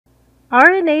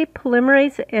RNA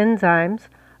polymerase enzymes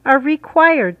are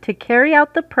required to carry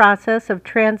out the process of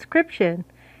transcription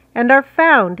and are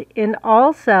found in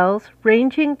all cells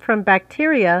ranging from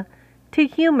bacteria to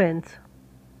humans.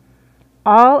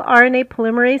 All RNA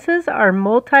polymerases are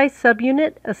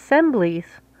multi-subunit assemblies,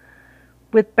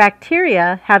 with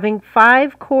bacteria having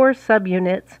 5 core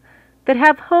subunits that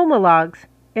have homologs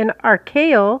in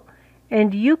archaeal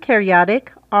and eukaryotic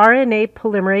RNA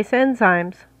polymerase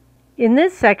enzymes. In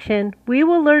this section, we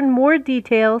will learn more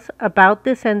details about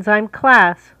this enzyme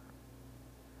class.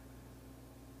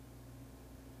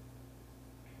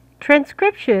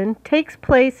 Transcription takes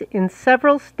place in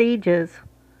several stages.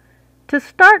 To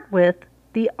start with,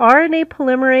 the RNA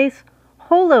polymerase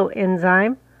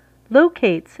holoenzyme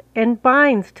locates and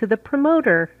binds to the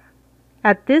promoter.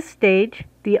 At this stage,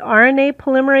 the RNA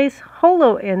polymerase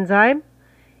holoenzyme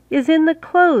is in the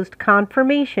closed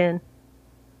conformation.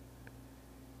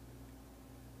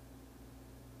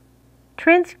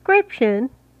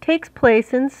 Transcription takes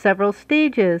place in several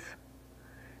stages.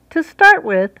 To start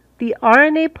with, the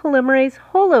RNA polymerase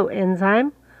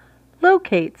holoenzyme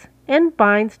locates and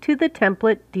binds to the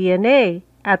template DNA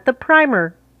at the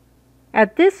primer.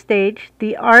 At this stage,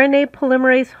 the RNA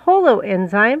polymerase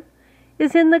holoenzyme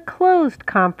is in the closed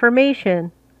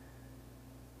conformation.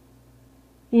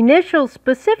 Initial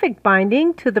specific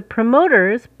binding to the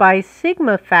promoters by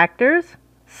sigma factors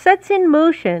sets in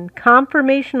motion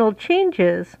conformational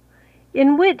changes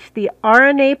in which the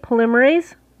RNA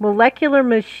polymerase molecular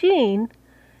machine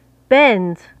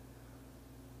bends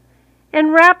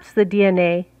and wraps the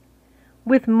DNA,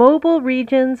 with mobile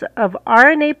regions of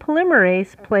RNA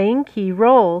polymerase playing key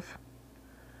roles.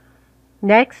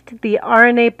 Next, the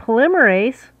RNA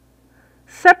polymerase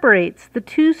separates the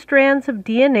 2 strands of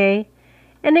DNA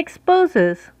and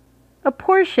exposes a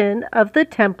portion of the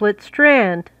template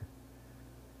strand.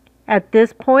 At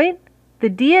this point, the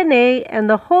DNA and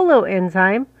the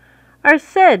holoenzyme are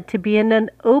said to be in an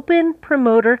open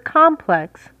promoter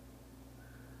complex.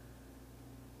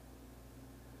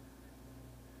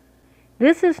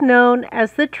 This is known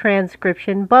as the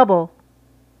transcription bubble.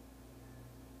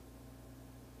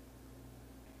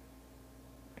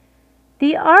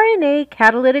 The RNA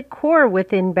catalytic core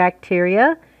within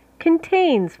bacteria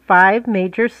contains 5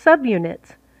 major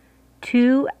subunits,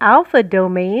 2 alpha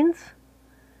domains,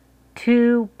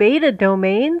 2 beta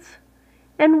domains,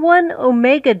 and 1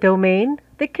 omega domain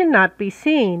that cannot be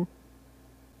seen.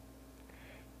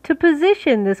 To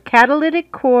position this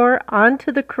catalytic core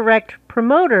onto the correct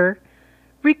promoter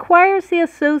requires the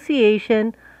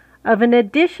association of an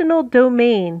additional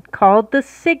domain called the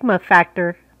sigma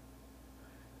factor.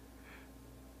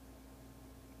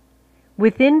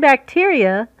 Within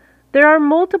bacteria, there are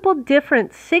multiple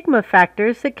different sigma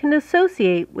factors that can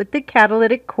associate with the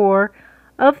catalytic core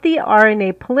of the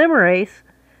RNA polymerase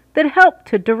that help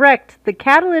to direct the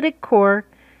catalytic core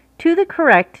to the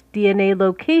correct DNA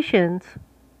locations.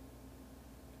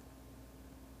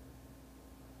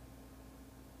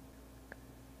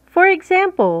 For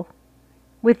example,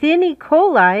 within E.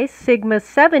 coli, sigma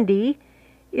 70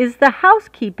 is the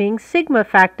housekeeping sigma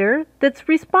factor that's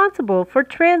responsible for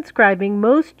transcribing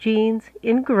most genes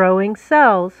in growing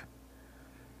cells.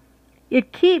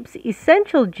 It keeps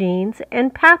essential genes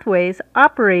and pathways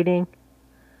operating.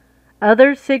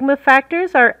 Other sigma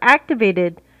factors are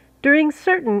activated during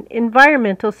certain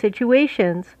environmental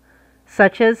situations,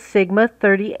 such as sigma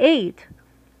 38,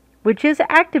 which is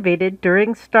activated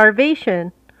during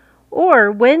starvation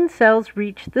or when cells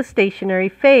reach the stationary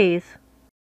phase.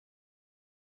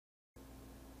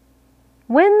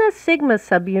 When the sigma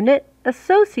subunit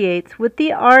associates with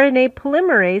the RNA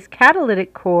polymerase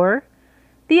catalytic core,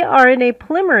 the RNA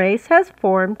polymerase has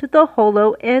formed the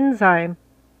holoenzyme.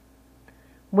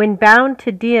 When bound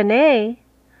to DNA,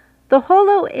 the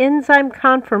holoenzyme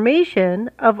conformation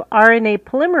of RNA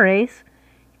polymerase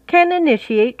can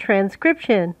initiate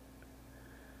transcription.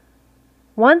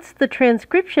 Once the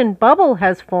transcription bubble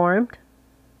has formed,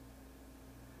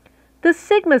 the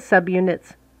sigma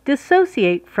subunits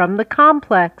dissociate from the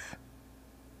complex,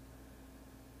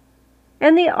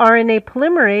 and the RNA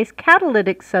polymerase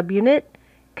catalytic subunit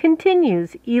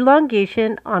continues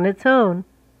elongation on its own.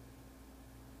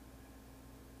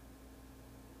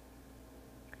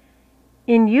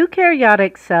 In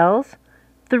eukaryotic cells,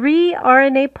 3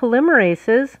 RNA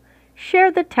polymerases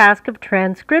share the task of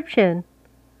transcription,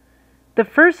 the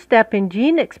first step in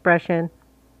gene expression.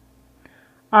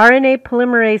 RNA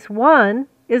polymerase I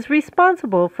is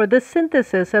responsible for the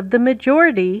synthesis of the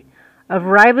majority of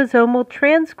ribosomal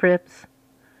transcripts,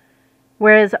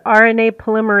 whereas RNA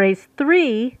polymerase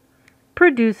III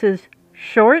produces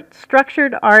short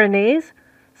structured RNAs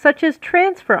such as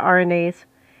transfer RNAs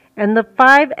and the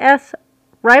 5S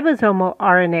ribosomal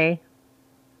RNA.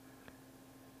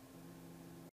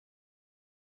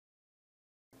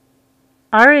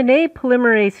 RNA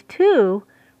polymerase II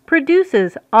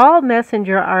produces all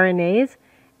messenger RNAs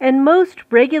and most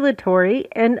regulatory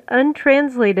and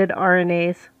untranslated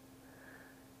RNAs.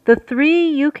 The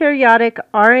 3 eukaryotic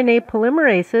RNA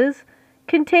polymerases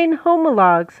contain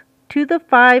homologs to the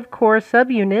 5 core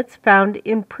subunits found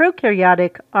in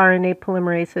prokaryotic RNA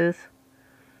polymerases.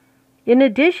 In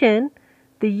addition,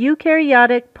 the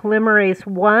eukaryotic polymerase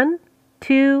I,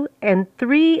 II, and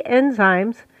III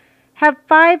enzymes have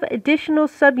 5 additional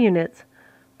subunits,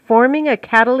 forming a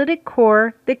catalytic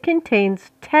core that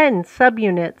contains 10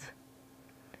 subunits.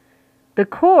 The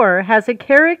core has a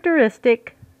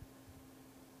characteristic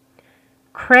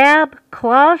crab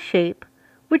claw shape,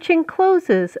 which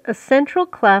encloses a central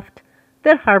cleft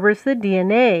that harbors the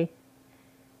DNA.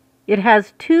 It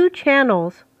has 2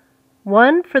 channels,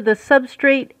 one for the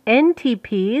substrate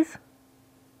NTPs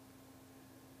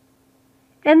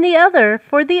and the other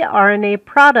for the RNA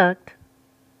product.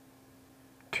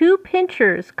 2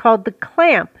 pinchers called the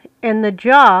clamp and the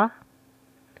jaw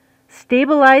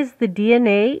stabilize the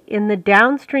DNA in the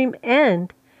downstream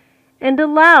end and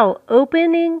allow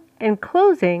opening and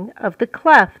closing of the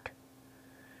cleft.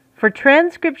 For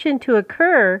transcription to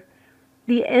occur,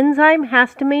 the enzyme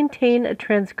has to maintain a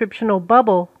transcriptional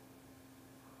bubble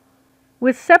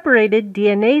with separated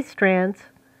DNA strands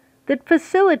that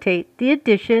facilitate the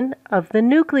addition of the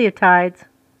nucleotides.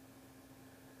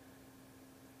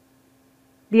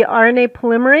 The RNA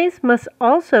polymerase must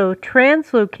also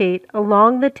translocate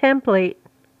along the template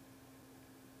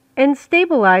and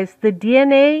stabilize the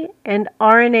DNA and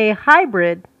RNA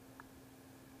hybrid,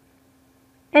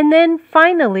 and then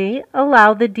finally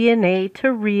allow the DNA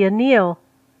to reanneal.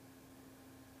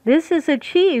 This is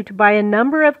achieved by a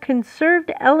number of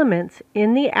conserved elements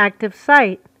in the active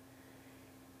site,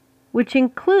 which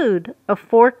include a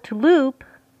forked loop,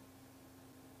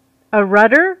 a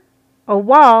rudder, a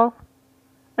wall,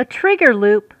 a trigger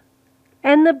loop,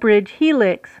 and the bridge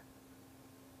helix.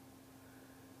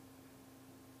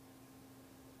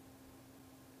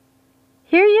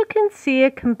 Here you can see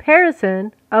a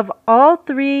comparison of all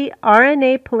 3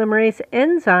 RNA polymerase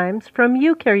enzymes from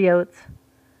eukaryotes.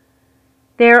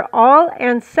 They are all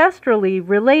ancestrally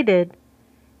related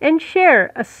and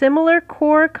share a similar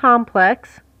core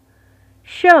complex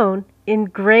shown in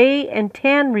gray and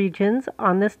tan regions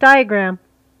on this diagram.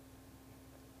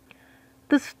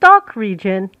 The stalk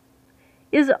region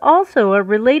is also a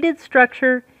related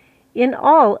structure in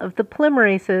all of the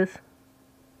polymerases.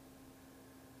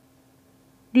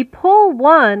 The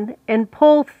POL1 and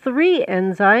POL3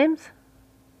 enzymes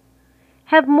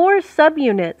have more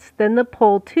subunits than the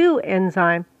POL2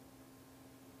 enzyme.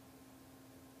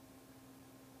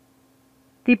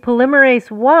 The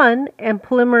polymerase I and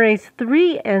polymerase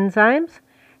III enzymes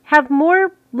have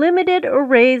more limited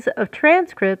arrays of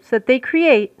transcripts that they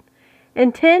create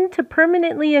and tend to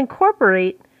permanently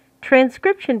incorporate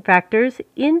transcription factors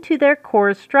into their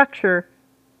core structure.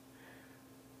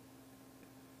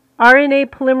 RNA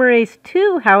polymerase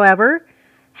II, however,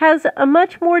 has a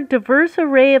much more diverse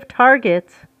array of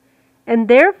targets and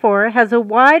therefore has a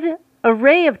wide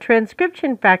array of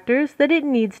transcription factors that it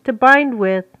needs to bind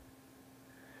with.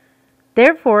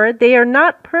 Therefore, they are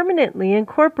not permanently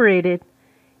incorporated,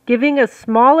 giving a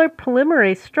smaller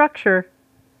polymerase structure.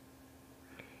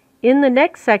 In the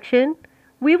next section,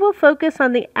 we will focus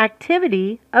on the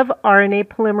activity of RNA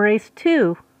polymerase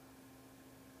II.